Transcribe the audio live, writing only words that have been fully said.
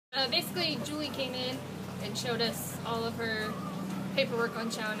Basically, Julie came in and showed us all of her paperwork on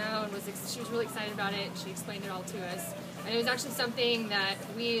Chow Now, and she was really excited about it. She explained it all to us, and it was actually something that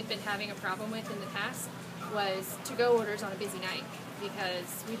we had been having a problem with in the past, was to-go orders on a busy night,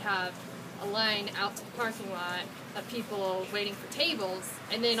 because we'd have a line out to the parking lot of people waiting for tables,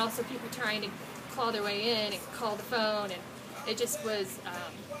 and then also people trying to claw their way in and call the phone, and it just was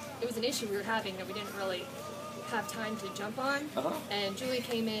it was an issue we were having that we didn't really have time to jump on. And Julie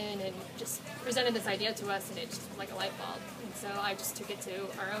came in and just presented this idea to us, and it just was like a light bulb. And so I just took it to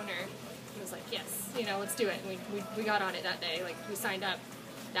our owner and was like, yes, let's do it. And we got on it that day. Like, we signed up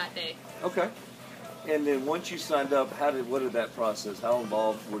that day. Okay. And then once you signed up, what did that process? How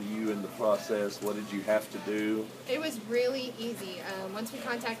involved were you in the process? What did you have to do? It was really easy. Once we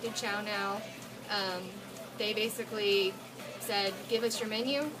contacted Chow Now, they basically said, give us your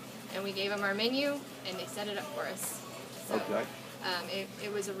menu, and we gave them our menu, and they set it up for us. So, okay.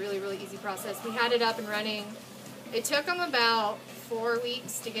 It was a really, really easy process. We had it up and running. It took them about 4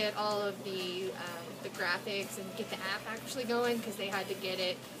 weeks to get all of the graphics and get the app actually going, because they had to get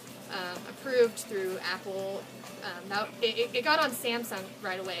it approved through Apple. It got on Samsung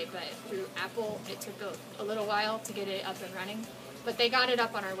right away, but through Apple it took a little while to get it up and running. But they got it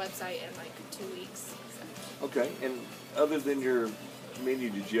up on our website in like 2 weeks. So. Okay, and other than your menu,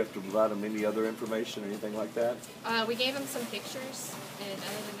 did you have to provide them any other information or anything like that? We gave them some pictures, and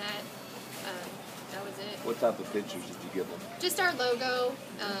other than that, that was it. What type of pictures did you give them? Just our logo,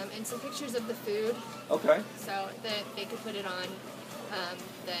 and some pictures of the food. Okay. So that they could put it on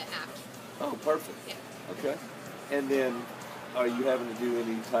the app. Oh, perfect. Yeah. Okay. And then, are you having to do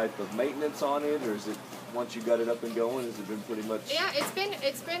any type of maintenance on it, or is it, once you got it up and going, has it been pretty much? Yeah,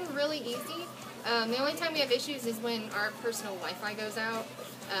 it's been really easy. The only time we have issues is when our personal Wi-Fi goes out.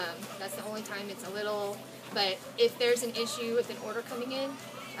 That's the only time it's a little, but if there's an issue with an order coming in,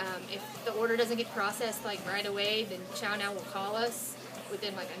 if the order doesn't get processed like right away, then Chow Now will call us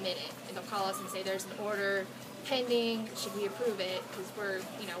within like a minute, and they'll call us and say there's an order pending, should we approve it? Because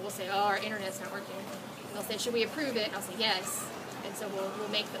we'll say, oh, our internet's not working. And they'll say, should we approve it? And I'll say yes, and so we'll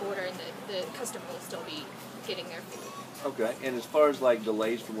make the order, and the customer will still be getting their food. Okay, and as far as like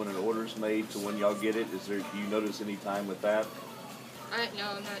delays from when an order's made to when y'all get it, do you notice any time with that?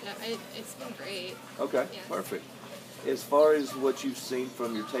 No. It's been great. Okay, yeah. Perfect. As far as what you've seen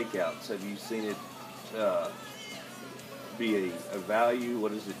from your takeouts, have you seen it be a value?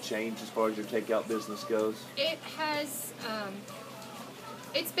 What does it change as far as your takeout business goes? It has,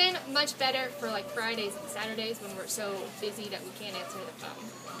 it's been much better for like Fridays and Saturdays when we're so busy that we can't answer the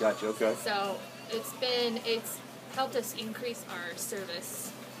phone. Gotcha, okay. So it's helped us increase our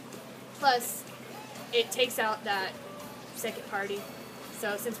service. Plus, it takes out that second party.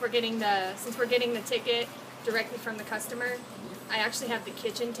 So since we're getting the ticket directly from the customer, I actually have the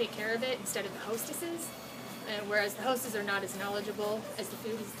kitchen take care of it instead of the hostesses. And whereas the hostesses are not as knowledgeable as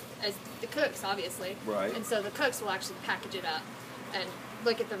as the cooks, obviously. Right. And so the cooks will actually package it up and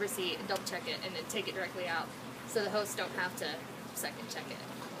look at the receipt and double check it and then take it directly out. So the hosts don't have to second check it.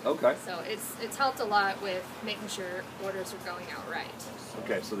 Okay. So it's helped a lot with making sure orders are going out right.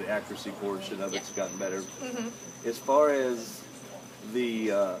 Okay, so the accuracy portion of it's gotten better. Mm-hmm. As far as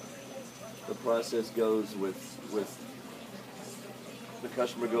the process goes with the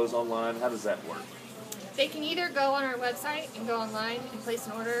customer goes online, how does that work? They can either go on our website and go online and place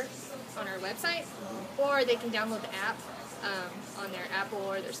an order on our website, or they can download the app on their Apple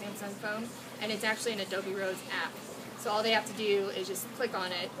or their Samsung phone, and it's actually an Adobe app. So all they have to do is just click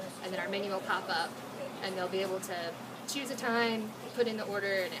on it, and then our menu will pop up, and they'll be able to choose a time, put in the order,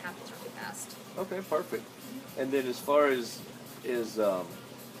 and it happens really fast. Okay, perfect. And then as far as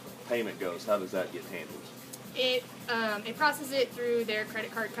payment goes, how does that get handled? It processes it through their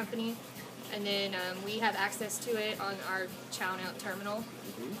credit card company, and then we have access to it on our Chow Now terminal.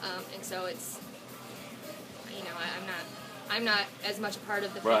 Mm-hmm. And so it's, I'm not as much a part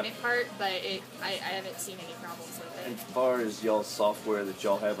of the payment part, but I haven't seen any problems with it. As far as y'all's software that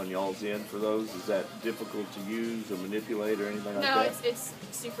y'all have on y'all's end for those, is that difficult to use or manipulate or anything like that? No, it's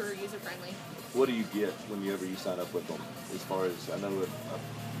super user friendly. What do you get whenever you sign up with them? As far as, I know,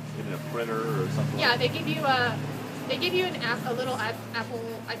 in a printer or something. Yeah, they give you an app, a little Apple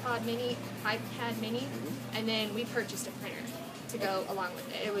iPad Mini, mm-hmm. And then we purchased a printer to go along with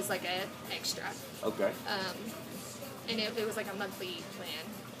it. It was like an extra. Okay. And it was like a monthly plan.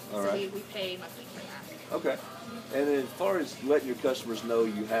 All so right. we pay monthly for that. Okay. And then as far as letting your customers know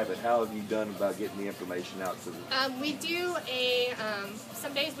you have it, how have you done about getting the information out to them? We do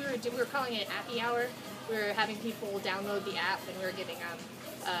some days we were calling it Appy Hour. We were having people download the app, and we were giving them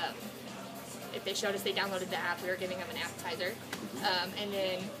if they showed us they downloaded the app, we were giving them an appetizer. And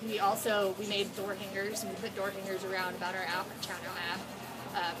then we made door hangers, and we put door hangers around about our app, our Chow Now app.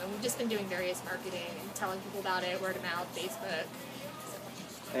 And we've just been doing various marketing and telling people about it, word of mouth, Facebook.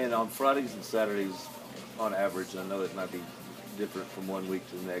 And on Fridays and Saturdays, on average, I know it might be different from one week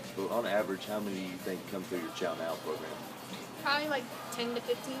to the next, but on average, how many do you think come through your Chow Now program? Probably like 10 to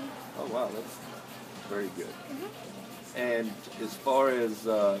 15. Oh, wow, that's very good. And as far as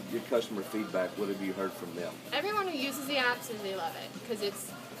your customer feedback, what have you heard from them? Everyone who uses the app says they love it because it's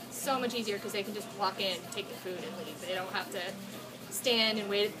so much easier because they can just walk in, take the food, and leave. They don't have to stand and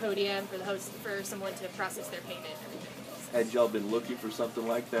wait at the podium for someone to process their payment and everything. Had y'all been looking for something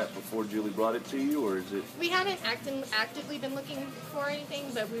like that before Julie brought it to you, or is it? We hadn't actively been looking for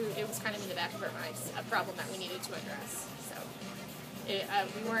anything, but it was kind of in the back of our minds, a problem that we needed to address. So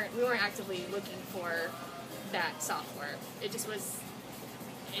we weren't actively looking for that software. It just was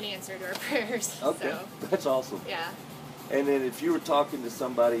an answer to our prayers. Okay, so, that's awesome. yeah. And then if you were talking to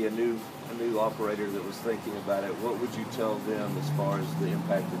somebody, a new operator that was thinking about it, what would you tell them as far as the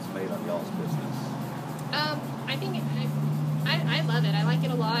impact it's made on y'all's business? I think I love it. I like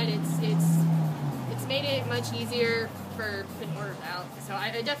it a lot. It's made it much easier for putting orders out. So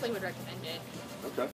I definitely would recommend it. Okay.